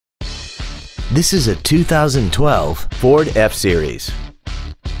This is a 2012 Ford F-Series.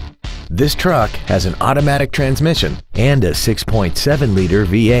 This truck has an automatic transmission and a 6.7-liter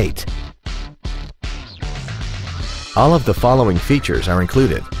V8. All of the following features are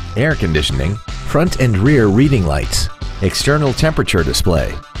included: air conditioning, front and rear reading lights, external temperature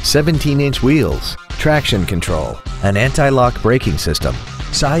display, 17-inch wheels, traction control, an anti-lock braking system,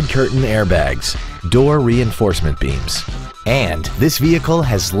 side curtain airbags, door reinforcement beams, and this vehicle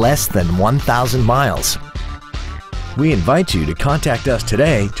has less than 1,000 miles. We invite you to contact us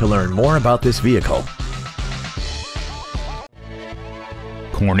today to learn more about this vehicle.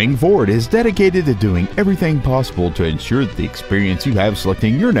 Corning Ford is dedicated to doing everything possible to ensure that the experience you have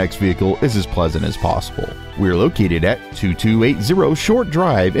selecting your next vehicle is as pleasant as possible. We're located at 2280 Short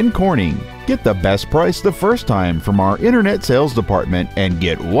Drive in Corning. Get the best price the first time from our internet sales department and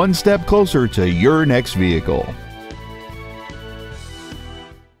get one step closer to your next vehicle.